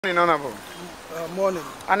Morning, honorable. Morning.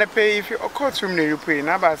 And I pay if you courtroom you pay,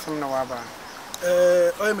 never some no waba.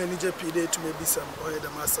 I'm a NJP day to maybe some oil the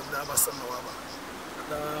master Daba some no waba.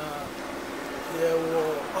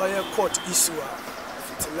 Oil court issue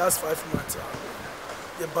the last 5 months.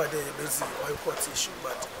 Your body busy oil court issue,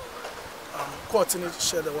 but court in it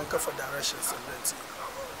share the one for directions and then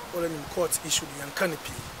all in court issue the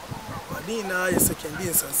canopy. But now is second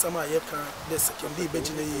and summer the second day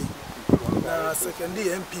Bejine. Second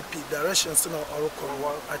MPP directions now are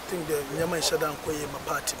I think the Nyama Shadan Koye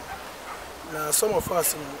party. Now some of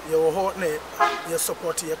us you hot you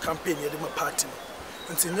support your campaign you my party.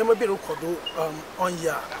 Until Nyama be record on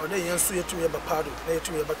ya or they yansu to me about they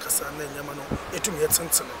to me about Kasa and Yamano, to me at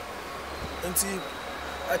Sentinel. Until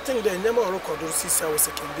I think the Nyama record see our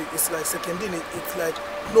second day it's like second day it's like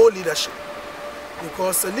no leadership.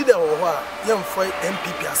 Because the leader or young fight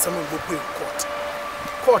MPP as someone go pay court.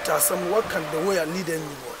 Court as some work can the way a leader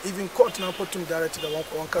anymore. Even court now put him directly the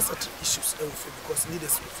one cassette issues because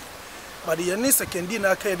leaders with. But the any second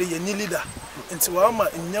dinner carry the new leader into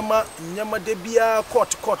Wama in Nyama Debia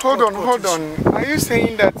court. Hold on. Are you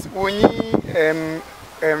saying that when you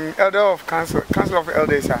elder of council of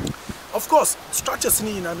elders are? Of course, structures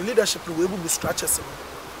need and leadership will be structures.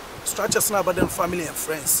 Structures now about them family and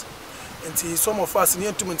friends. And some of us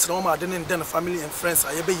near to me then family and friends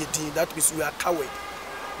are that means we are coward.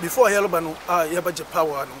 Before Yelbano, Yabaja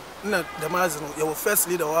power, no, the Mazano, your first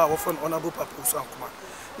leader or our friend Honorable Papu Sankuma.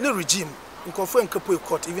 No regime, in confirm Kapu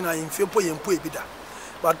court, even in Fiopo and Puebida.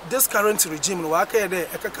 But this current regime, Waka de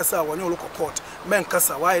Ekakasa, one local court, men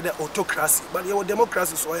Kasa, why the autocracy, but your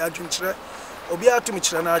democracy, so I drink Obia to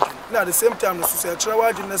Michanajin. Now, at the same time, the society,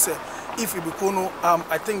 if you become,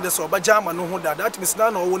 I think there's a Bajama no that means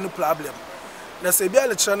none or one problem. Na sebia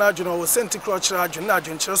le chana adwuna wo senti crotch adwuna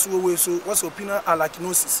adwunkyere so we so what's opinion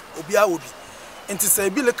alakinosis obia obi enti say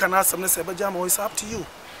bi le kana asem na say bajama is up to you.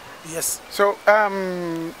 Yes. So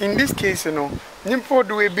in this case nimpo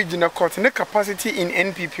do we be in court ne capacity in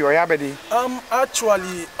NPP or yabedi?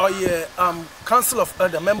 Actually council of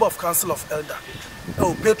elder, member of council of elder.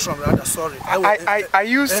 Oh, patron rather, sorry. Are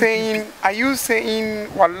you saying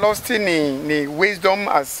what lost in wisdom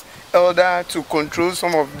as elder to control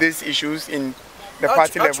some of these issues in the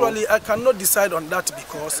party level? Actually, I cannot decide on that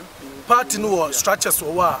because party no structures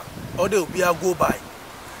or they will be a go by.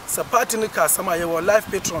 So party no kasama your life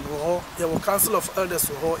patron or your council of elders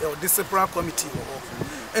or your disciplinary committee or.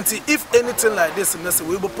 And see if anything like this in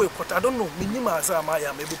we will put court. I don't know minimum as I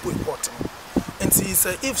am maybe put court. And see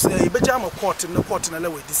if say Bejama court in the court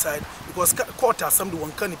and we decide because court has some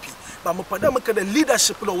one canopy. But the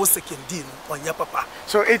leadership was second deal on your papa.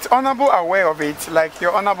 So it's honorable aware of it, like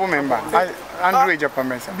your honorable member, Andrew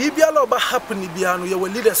Japamesa. Bibialo ba happen Biano, your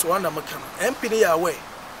leaders one American. MP aware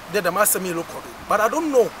that the master me local. But I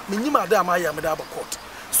don't know, minima damaya medaba court.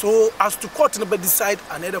 So as to court never decide,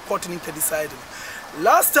 another court need to decide.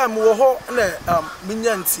 Last time we were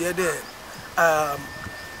Minyanti there.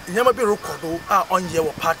 Never be recorded on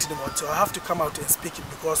your party, so I have to come out and speak it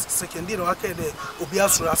because second day, I can't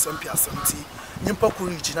Obiasura Sampi Nimpaku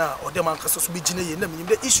regional or the Mancasos Bijine,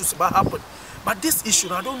 the issues about happen. But this issue,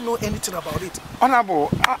 I don't know anything about it. Honorable,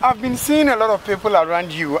 I've been seeing a lot of people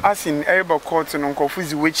around you, as in Ereba Court and Uncle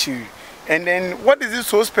with you. And then, what is it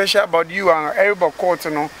so special about you and Ereba Court?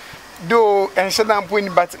 Though, and Shadan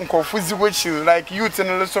point, but Uncle with you, like youth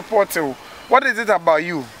and support you. What is it about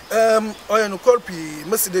you? I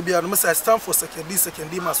stand for second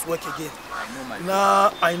day must work again.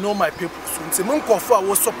 Now I know my people. So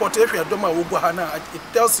was support it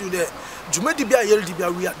tells you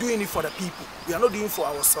that we are doing it for the people. We are not doing it for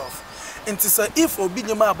ourselves. And to say if we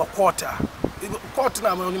be about quarter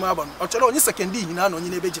na only second day na no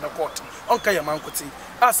nyina court. Onka ya mankoti.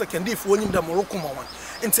 A second day for nyim da Morocco one.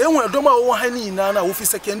 Nti enwe adoma wo hani na na wo fi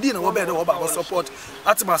second na wo be de wo ba support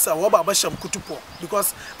atmasa wo ba sham kutupo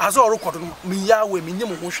because as all record me yawe me nyim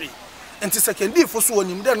ho hwe nti second for so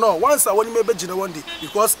onim de no once a woni me be gina one day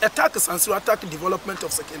because attack sansiro attack development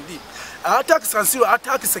of second attack sansiro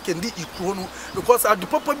attack second ikuro no because at the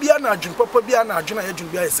papa bia na adwuna ya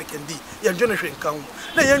dwun bia second ya dwun hwe nkan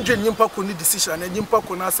na ya dwun nyimpa ko ni decision na nyimpa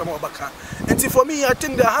ko na asam obaka nti for me I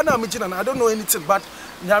think that hana me gina na I don't know anything but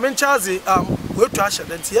nyamen chaze we to asha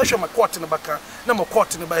then ti yehwe court na baka na mo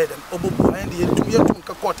court na baye dem obobu and yetum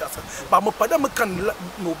ka court asa ba mo pada me kan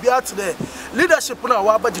no bia to the leadership na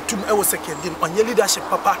wa baji tum e wo second din on your leadership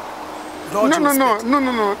papa. No,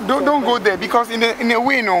 don't go there because in a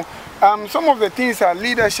way some of the things are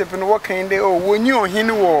leadership and what kind of when you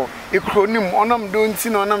in war, a chronim, onam don't see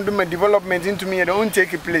onam do my development into me, don't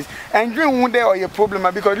take a place. And you won't there or your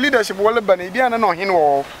problem because leadership will be an no in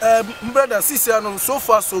war. Brother, sister, so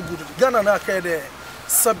far so good. Ghana na kede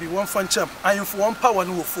sabi one fan champ. I am for one power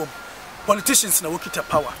no form. Politicians na wokita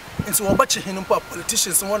power. And so obache hinu pa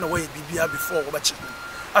politicians want away BBR before obache.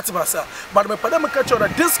 Atibasa. But me pada me catch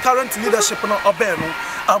that this current leadership no obe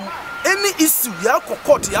no any issue ya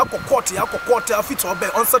court fit obe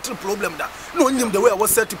unsettled problem da. No him the way I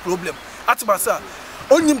was settle problem. Atibasa.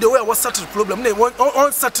 On him the way I was settle problem. Ne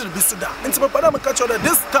unsettled bisu da. And so me pada me catch that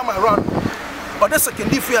this time around or the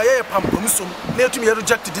second if we are pam komisum na to me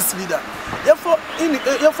reject this leader. Therefore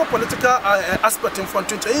political aspect in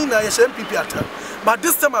front of you na MPP atta. But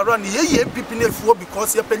this time around ye MPP na fuo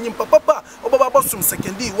because ye penyim papa obaba sum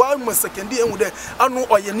secondi one mo secondi en de anu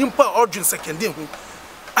oye nimpa ordun secondi hu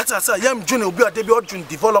atasa yam june obi ade bi ordun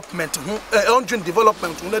development hu ordun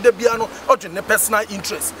development na de bia no ordun ne personal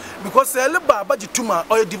interest because ele baba jituma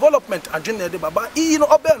oye development adwen na de baba no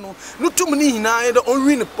obe no tum ni hina de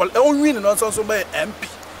onwin no so by MP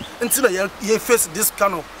until ye face this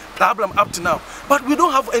kind of problem up to now, but we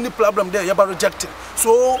don't have any problem there. You are rejected,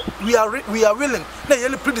 so we are willing. Na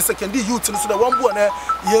yele pretty second youth so the one boy na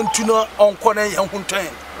yentuno on corner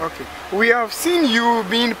yankunten. Okay, we have seen you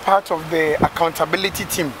being part of the accountability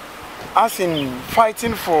team, as in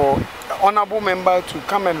fighting for honorable member to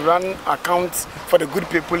come and run accounts for the good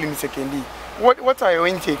people in Sekondi. What are your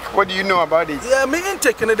intake? What do you know about it? Yeah, me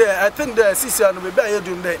intake in there. I think the CC and we better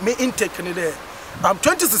doing that. Me intake in there.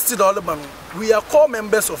 2016 we are core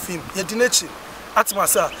members of him.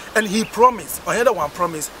 And he promised, another one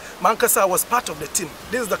promised. Mankasa was part of the team.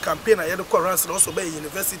 This is the campaign I had to runs also by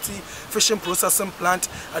university fishing processing plant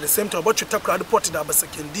at the same time. But you talk about the port in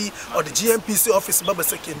Sekondi or the GMPC office in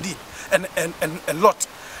Sekondi and a lot.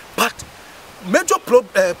 But major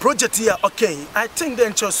project here, okay, I think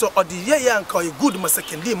then so or the year and call you good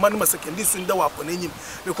Sekondi, man Sekondi soon the weapon in him.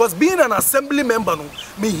 Because being an assembly member, no,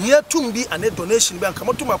 me here to be a donation bank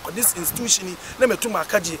come to my this institution, let me to my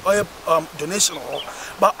kaji or donation or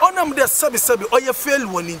but on them there sabi or you fail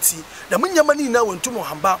one inti. The money now went to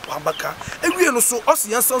Mohambaka. Every no so us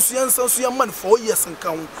yan man 4 years and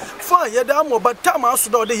count. 4 years but time I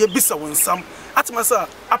should order ye bisa win some. Atmasa,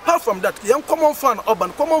 apart from that, young common fund, urban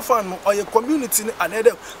common fund, or your community and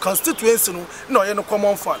other constituency, no, you know,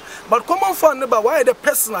 common fund. But common fund, never why the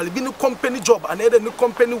personal, be no company job and other new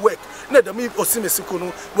company work. Neither me or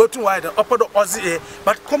Simesikuno, working wide upper the Aussie,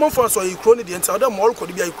 but common funds or you crony the entire mall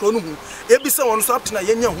could be a chrono. Ebisa on something a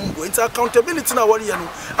young humbo, it's accountability now.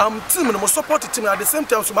 Team and support team at the same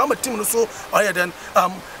time, so I'm a team so I then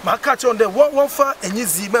my catch on the one for and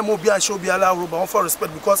easy memo be and show be allowed for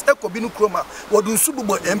respect because Echo Binu Chroma. What do Subu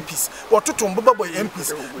boy MPs? What to Tumba boy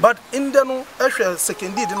MPs? But in the no actual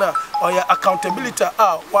second dinner or your accountability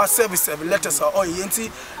what service letters are or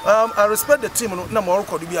I respect the team no more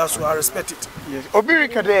could be also I respect it. Yes.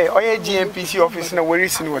 Obirika there or your GMPC office no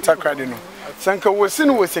worries in water cradino. Sanka was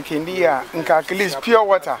in was Sekondi nka at least pure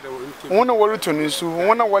water. One worry to news,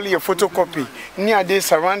 one wali a photocopy near this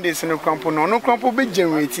surroundings in a crumple no crumple be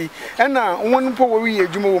generated. And now one poor we a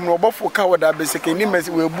jumo no for coward that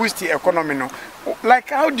Sekondi will boost the economy. No. Like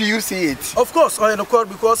how do you see it? Of course, I know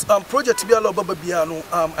because project be allow Baba Biano,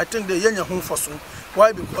 I think the Yenya home for soon.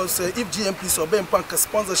 Why? Because if GMPs or Ben Punk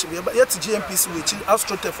sponsorship, but yet GMPs which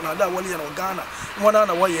AstroTurf and other Wally and Ghana, one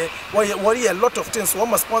other why a lot of things, one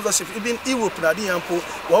more sponsorship, even Europe,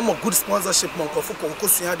 one more good sponsorship, Monkofuko,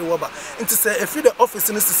 Kosuya de Waba. And to say, if you the office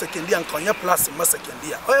in the second and Konya Plus in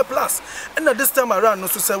Masekandia, or a plus. And at this time around, no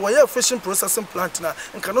to say, why a fishing processing plant now,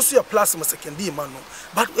 and cannot see a plus in Masekandia, man.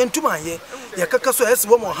 But into my year, Yakakaso has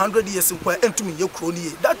 100 years in where into me, your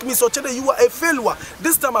crony. That means you are a failure.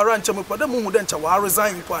 This time around, Chamupada then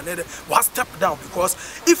resign was step down because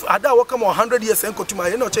if Ada welcome 100 years and to my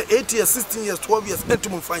 8 years, 16 years, 12 years, and to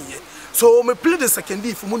my fine year. So me play the second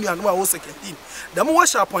for money and my second team. The more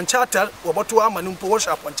wash up on charter, or what to Amanumpo wash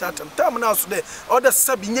up on charter. Time now today, other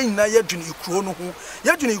Sabine na Yajuni Chrono,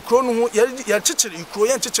 Yajuni Chrono, Yachichi,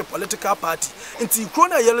 Ukrainian Chichi political party, into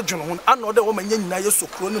Ukraine Yellow John, another woman Yan so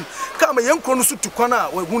chronum. Come a young chrono to Kona,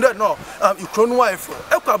 we wounded no, Ukraine wife,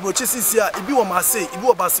 Eka Brochis here, if you were Marseille, if you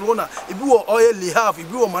were Barcelona, if you were Oil Have,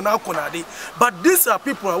 if you were Manaconade. But these are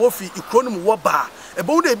people who are Ukraine Waba.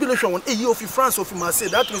 About the ability on a of France of Marseille,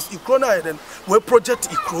 that means Ukraine we project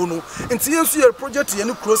Ikrono. And since you project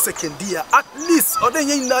you cross second year, at least other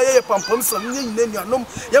yen pampom some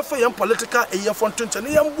yen political a year from Tunch and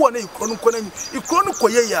yam one Ikrono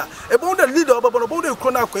Koya. About the leader about the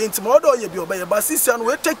Ukraine Quaint, Modo Yabio by Basis and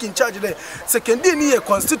we're taking charge there. Second year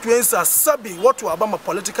constituency as Sabi what to Obama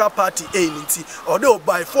political party A ninti or they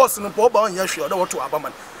by force no po ba on yahwe or they what to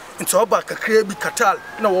abaman into oba kakra bi katal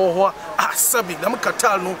na wo ho asabi na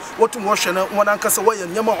katal no what mo hwe na won ankasa wo ye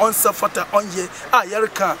nyama on safata onye a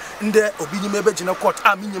yerka nde obi ni mebe gina court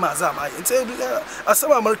a minyima azama into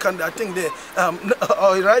asama American I think the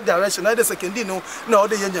right direction I the sekondi no na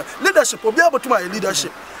the yenya leadership obi aboto my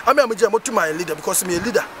leadership I mean I'm to my leader because me a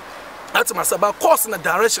leader that's my about course and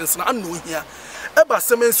directions na no here eba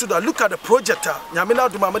semen so that look at the projector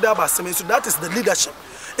nyamina do mamada aba semen so that is the leadership.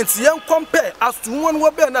 It's young compare as to one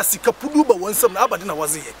wabe na sika pudu ba won sam na abade na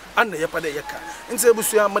waze ye an na yepa de yeka nti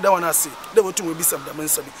ebusu amada wana se de wotu we bi sam da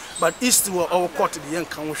mensabi but east to our court the yan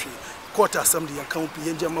kan hwe court assembly yan kan pi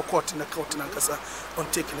yan jama court na court na kasa on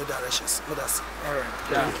taking the directions. All right.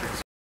 Thank you.